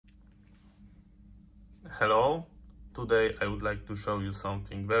Hello, today I would like to show you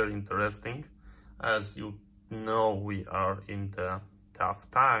something very interesting. As you know, we are in the tough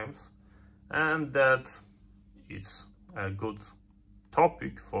times, and that is a good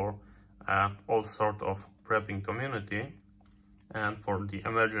topic for all sort of prepping community and for the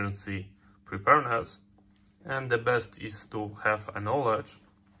emergency preparedness. And the best is to have a knowledge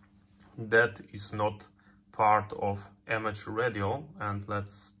that is not part of amateur radio. And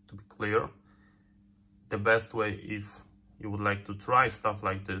let's to be clear, the best way if you would like to try stuff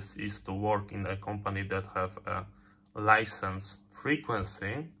like this is to work in a company that have a license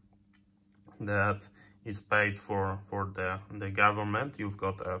frequency that is paid for the government. You've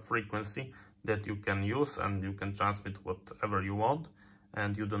got a frequency that you can use and you can transmit whatever you want,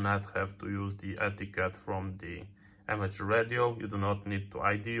 and you do not have to use the etiquette from the amateur radio. You do not need to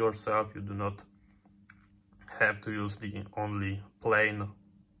ID yourself. You do not have to use the only plain,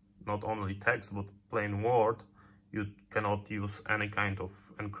 not only text, but plain word. You cannot use any kind of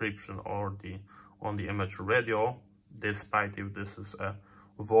encryption on the amateur radio, despite if this is a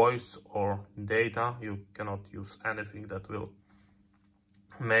voice or data. You cannot use anything that will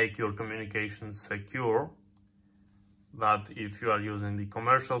make your communication secure. But if you are using the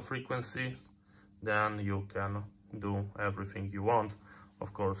commercial frequencies, then you can do everything you want.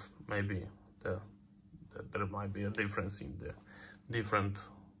 Of course, maybe there might be a difference in the different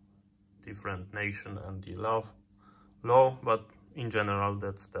nation and the law, but in general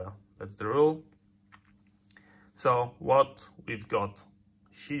that's the rule. So what we've got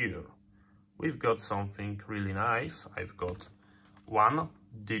here, we've got something really nice. I've got one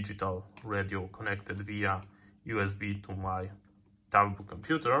digital radio connected via USB to my tablet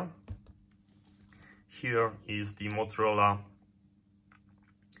computer. Here is the Motorola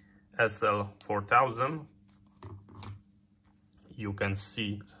SL4000. You can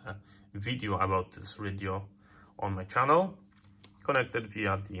see a video about this radio on my channel, connected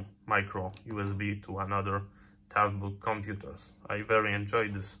via the micro USB to another tablet computers. I very enjoy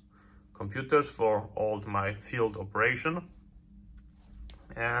these computers for all my field operation,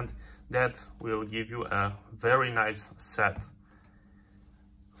 and that will give you a very nice set.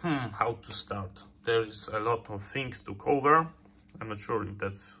 How to start? There is a lot of things to cover. I'm not sure if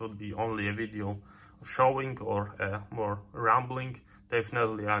that should be only a video of showing or more rambling.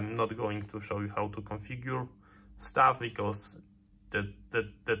 Definitely I'm not going to show you how to configure stuff, because that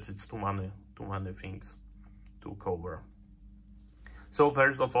it's too many things to cover. So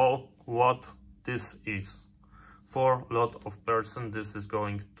first of all, what this is. For a lot of person, this is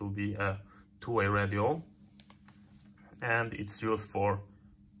going to be a two-way radio, and it's used for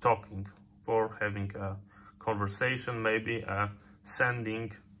talking, for having a conversation, maybe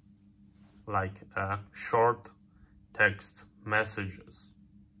sending like short text messages.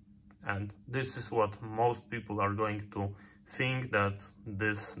 And this is what most people are going to think that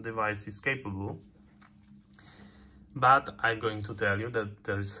this device is capable. But I'm going to tell you that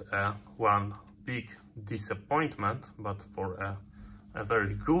there's one big disappointment, but for a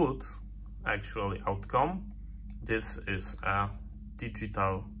very good actually outcome. This is a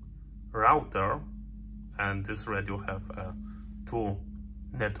digital router, and this radio have two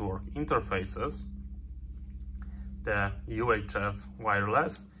network interfaces, the UHF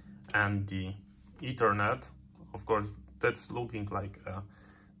wireless and the Ethernet. Of course, that's looking like a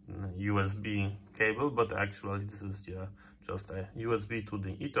USB cable, but actually this is just a USB to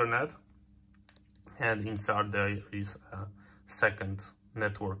the Ethernet, and inside there is a second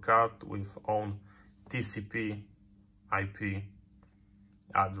network card with own TCP IP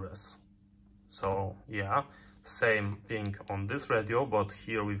address. So yeah, same thing on this radio, but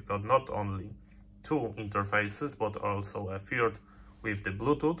here we've got not only two interfaces, but also a third with the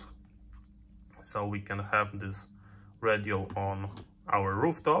Bluetooth. So we can have this radio on our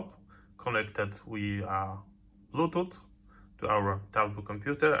rooftop, connected via Bluetooth to our tablet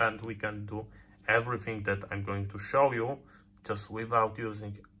computer, and we can do everything that I'm going to show you just without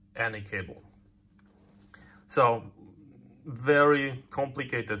using any cable. So very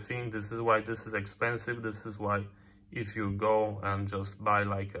complicated thing. This is why this is expensive. This is why if you go and just buy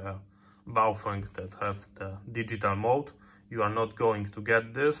like a Baofeng that have the digital mode, you are not going to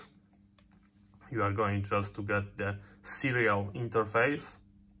get this. You are going just to get the serial interface,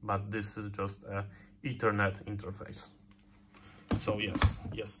 but this is just a Ethernet interface. So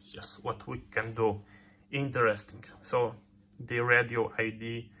yes, what we can do, interesting. So the radio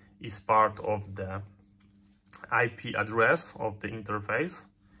ID is part of the IP address of the interface,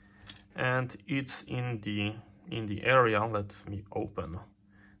 and it's in the area. Let me open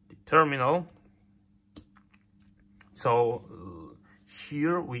the terminal. So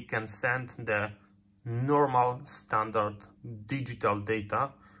here we can send the normal standard digital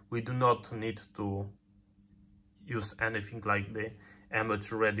data. We do not need to use anything like the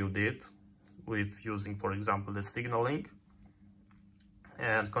amateur radio did, with using, for example, the signaling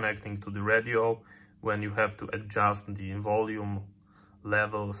and connecting to the radio when you have to adjust the volume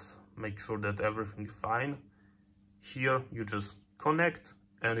levels, make sure that everything is fine. Here you just connect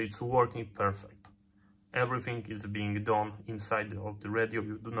and it's working perfect. Everything is being done inside of the radio.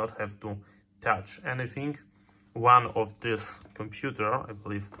 You do not have to touch anything. One of this computer, I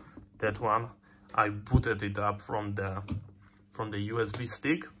believe that one, I booted it up from the USB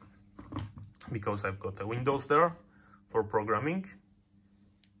stick because I've got a Windows there for programming,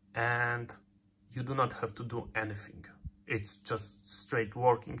 and you do not have to do anything. It's just straight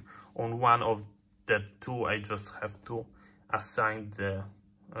working. On one of the two, I just have to assign the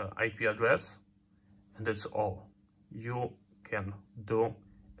IP address, and that's all. You can do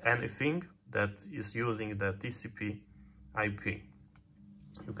anything that is using the TCP IP.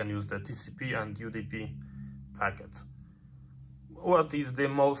 You can use the TCP and UDP packet. What is the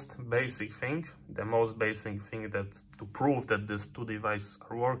most basic thing? The most basic thing that to prove that these two devices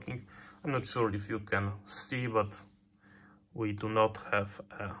are working. I'm not sure if you can see, but we do not have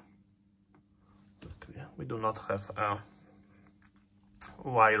a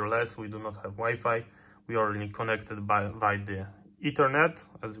wireless. We do not have Wi-Fi. We are only connected by the Ethernet,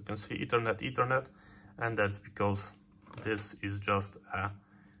 as you can see, Ethernet, and that's because this is just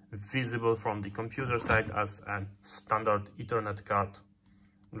visible from the computer side as a standard Ethernet card,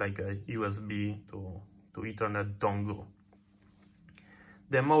 like a USB to Ethernet dongle.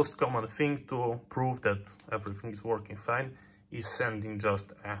 The most common thing to prove that everything is working fine is sending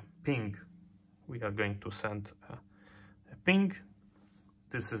just a ping. We are going to send a ping.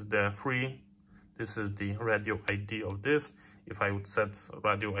 This is the radio ID of this. If I would set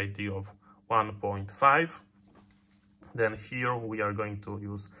radio ID of 1.5, then here we are going to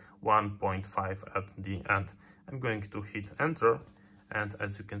use 1.5 at the end. I'm going to hit enter, and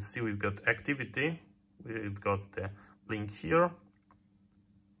as you can see, we've got activity. We've got the blink here.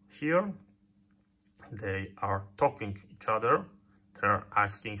 They are talking each other. They're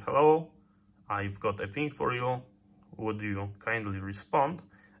asking, hello, I've got a ping for you. Would you kindly respond?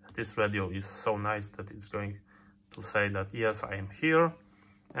 This radio is so nice that it's going to say that yes, I am here,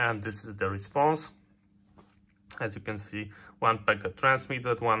 and this is the response. As you can see, one packet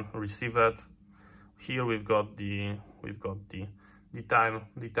transmitted, one received. Here we've got the time.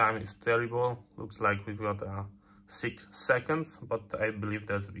 The time is terrible. Looks like we've got 6 seconds, but I believe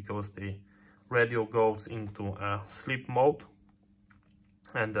that's because the radio goes into a sleep mode,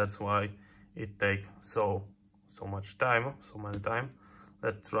 and that's why it takes so much time, so many time.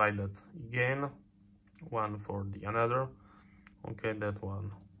 Let's try that again. One for the another. Okay, that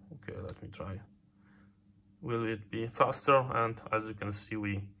one. Okay, let me try. Will it be faster? And as you can see,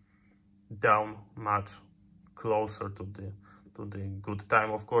 we down much closer to the good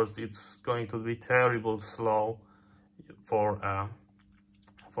time. Of course, it's going to be terrible slow for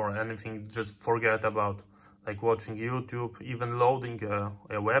anything. Just forget about like watching YouTube, even loading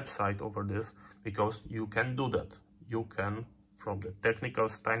a website over this, because you can do that. You can, from the technical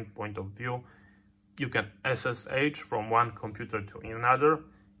standpoint of view, you can SSH from one computer to another.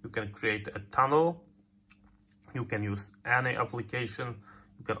 You can create a tunnel. You can use any application.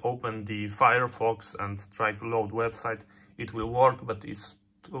 You can open the Firefox and try to load website. It will work, but it's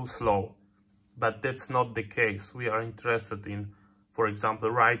too slow. But that's not the case. We are interested in, for example,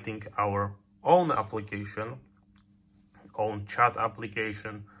 writing our own application, own chat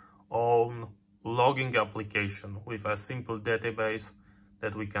application, own logging application with a simple database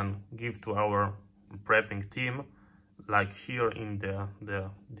that we can give to our prepping team, like here in the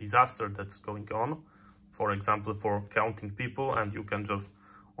disaster that's going on, for example, for counting people. And you can just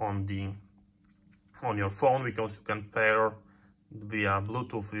on your phone, because you can pair via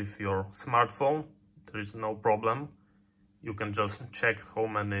Bluetooth with your smartphone, there is no problem. You can just check how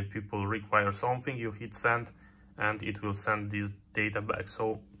many people require something, you hit send, and it will send this data back.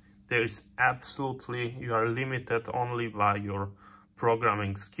 So there is absolutely, you are limited only by your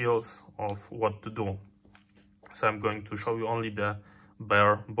programming skills of what to do. So I'm going to show you only the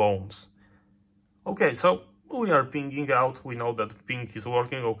bare bones. Okay, so we are pinging out. We know that ping is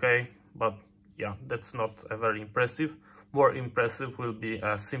working okay, but yeah, that's not a very impressive. More impressive will be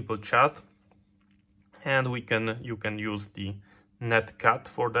a simple chat, and you can use the netcat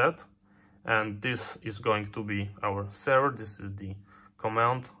for that. And this is going to be our server. This is the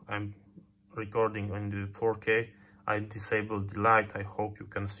command. I'm recording on the 4K. I disabled the light. I hope you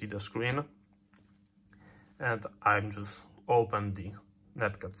can see the screen. And I'm just open the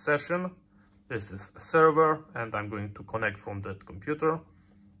netcat session. This is a server, and I'm going to connect from that computer.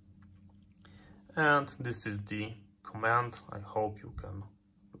 And this is the command. I hope you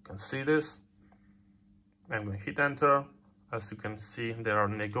can see this. I'm going to hit enter. As you can see, they are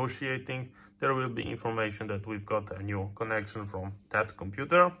negotiating. There will be information that we've got a new connection from that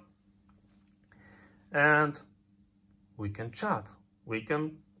computer. And we can chat. We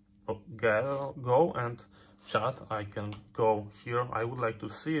can go and chat. I can go here. I would like to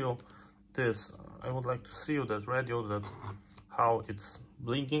see you this. I would like to see you that radio, that how it's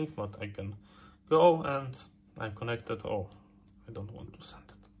blinking, but I can go and I'm connected. Oh, I don't want to send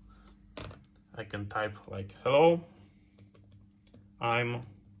it. I can type like, hello, I'm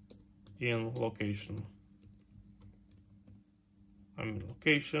in location. I'm in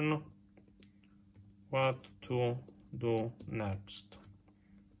location. What to do next?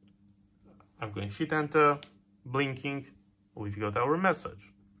 I'm going to hit enter, blinking, we've got our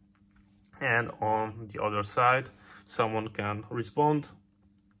message. And on the other side, someone can respond.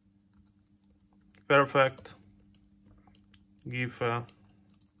 Perfect. Give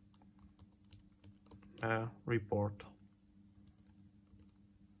a report.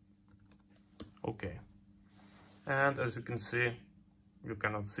 Okay. And as you can see, you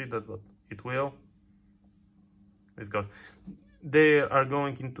cannot see that, but it will. We've got, they are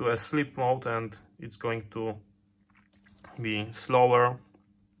going into a sleep mode and it's going to be slower.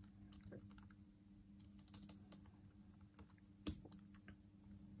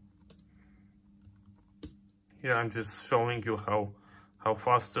 Here I'm just showing you how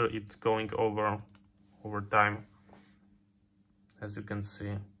faster it's going over time. As you can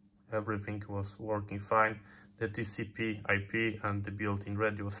see, everything was working fine. The TCP IP and the built-in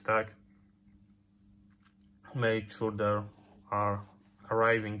radio stack make sure they are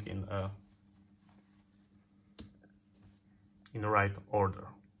arriving in the right order.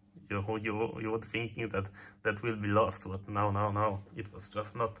 You were thinking that will be lost, but no, it was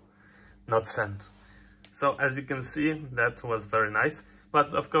just not sent. So as you can see, that was very nice.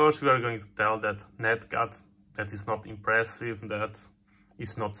 But of course we are going to tell that netcat, that is not impressive, that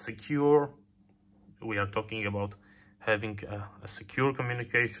is not secure. We are talking about having a secure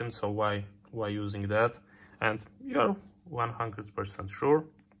communication, so why using that? And we are 100% sure.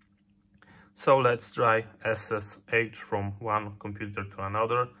 So let's try SSH from one computer to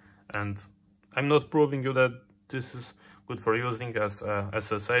another. And I'm not proving you that this is good for using as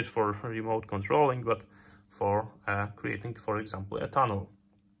SSH for remote controlling, but for creating, for example, a tunnel.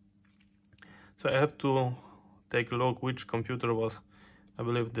 So I have to take a look which computer was, I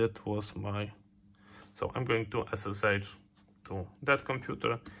believe that was my, so I'm going to SSH to that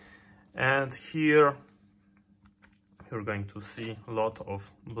computer. And here you're going to see a lot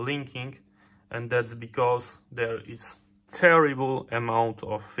of blinking, and that's because there is terrible amount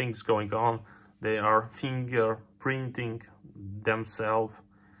of things going on. They are fingerprinting themselves.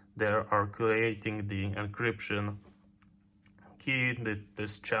 They are creating the encryption key,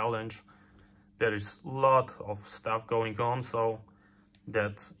 this challenge. There is a lot of stuff going on, so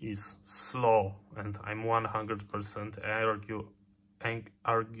that is slow, and I'm 100%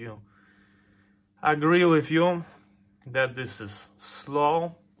 agree with you that this is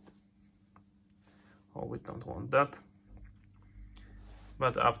slow. Oh, we don't want that.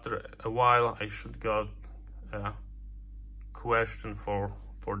 But after a while I should get a question for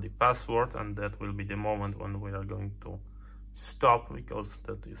the password, and that will be the moment when we are going to stop, because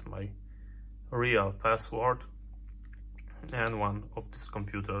that is my real password. And one of this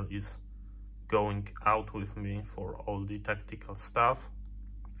computer is going out with me for all the tactical stuff.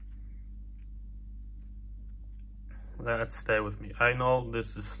 Let's stay with me. I know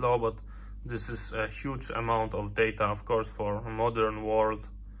this is slow, but this is a huge amount of data, of course, for a modern world.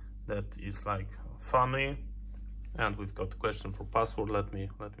 That is like funny. And we've got a question for password. Let me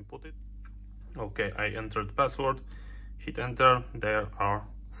put it. Okay, I entered password, hit enter. They are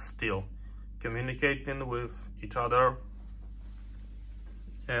still communicating with each other.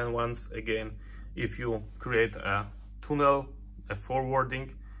 And once again, if you create a tunnel, a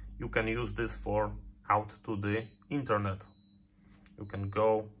forwarding, you can use this for out to the internet. You can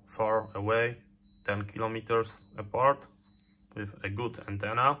go far away, 10 kilometers apart, with a good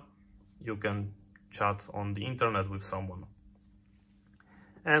antenna. You can chat on the internet with someone.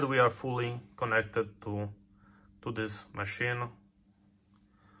 And we are fully connected to this machine.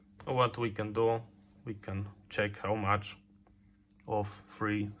 What we can do, we can check how much of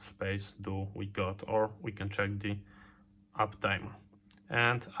free space do we got, or we can check the uptime.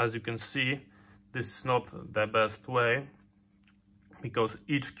 And as you can see, this is not the best way, because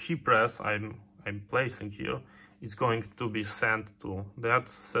each key press I'm placing here is going to be sent to that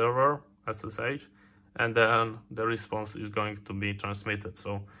server, SSH, and then the response is going to be transmitted.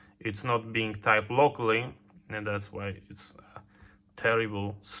 So it's not being typed locally, and that's why it's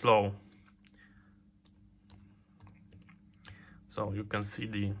terrible slow. So you can see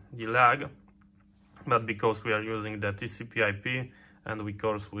the lag, but because we are using the TCP IP, and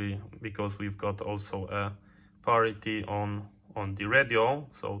because we've got also a parity on the radio,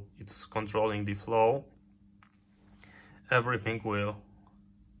 so it's controlling the flow, everything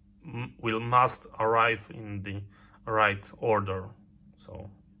must arrive in the right order. So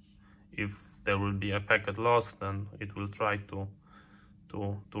if there will be a packet lost, then it will try to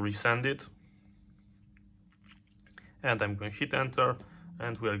resend it. And I'm going to hit enter,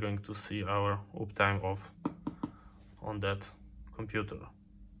 and we are going to see our uptime on that computer.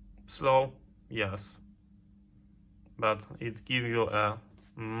 Slow, yes, but it gives you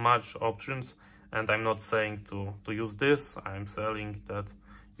much options. And I'm not saying to use this. I'm saying that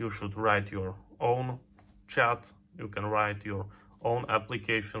you should write your own chat. You can write your own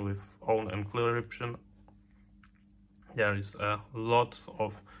application with own encryption. There is a lot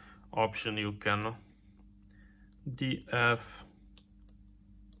of option. You can DFTH.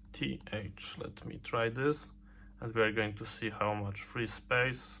 Let me try this, and we are going to see how much free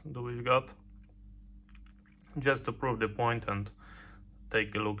space do we got. Just to prove the point and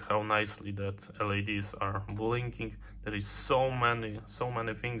take a look how nicely that LEDs are blinking. There is so many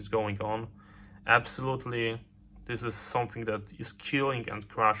things going on. Absolutely, this is something that is killing and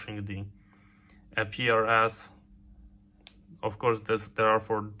crashing the PRS. Of course, there are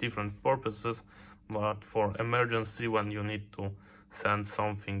for different purposes, but for emergency, when you need to send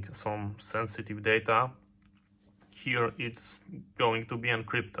some sensitive data, here it's going to be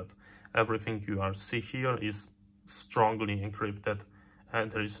encrypted. Everything you see here is strongly encrypted,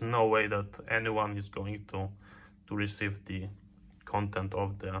 and there is no way that anyone is going to receive the content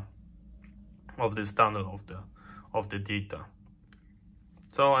of this tunnel of the data.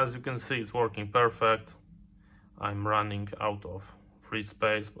 So as you can see, it's working perfect. I'm running out of free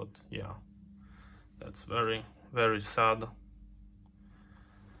space, but yeah, that's very, very sad.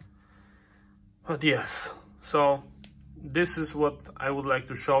 But yes, so this is what I would like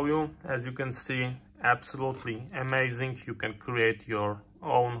to show you. As you can see, absolutely amazing. You can create your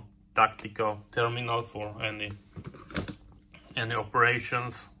own tactical terminal for any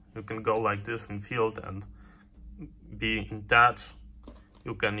operations. You can go like this in field and be in touch.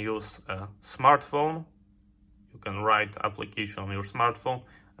 You can use a smartphone. You can write application on your smartphone,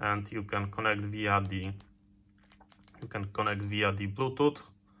 and you can connect via the Bluetooth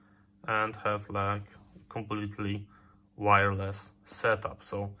and have like completely wireless setup.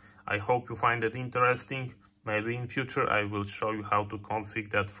 So I hope you find it interesting. Maybe in future I will show you how to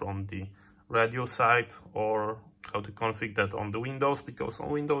configure that from the radio side, or how to configure that on the Windows, because on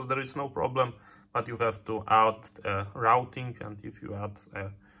Windows there is no problem, but you have to add routing, and if you add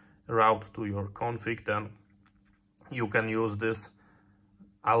a route to your config, then you can use this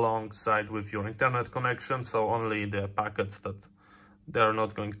alongside with your internet connection. So only the packets that they are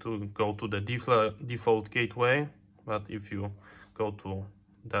not going to go to the default gateway, but if you go to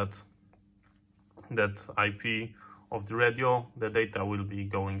that IP of the radio, the data will be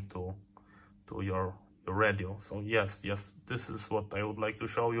going to your radio. So yes, this is what I would like to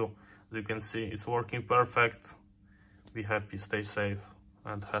show you. As you can see, it's working perfect. Be happy, stay safe,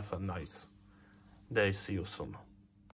 and have a nice day. See you soon.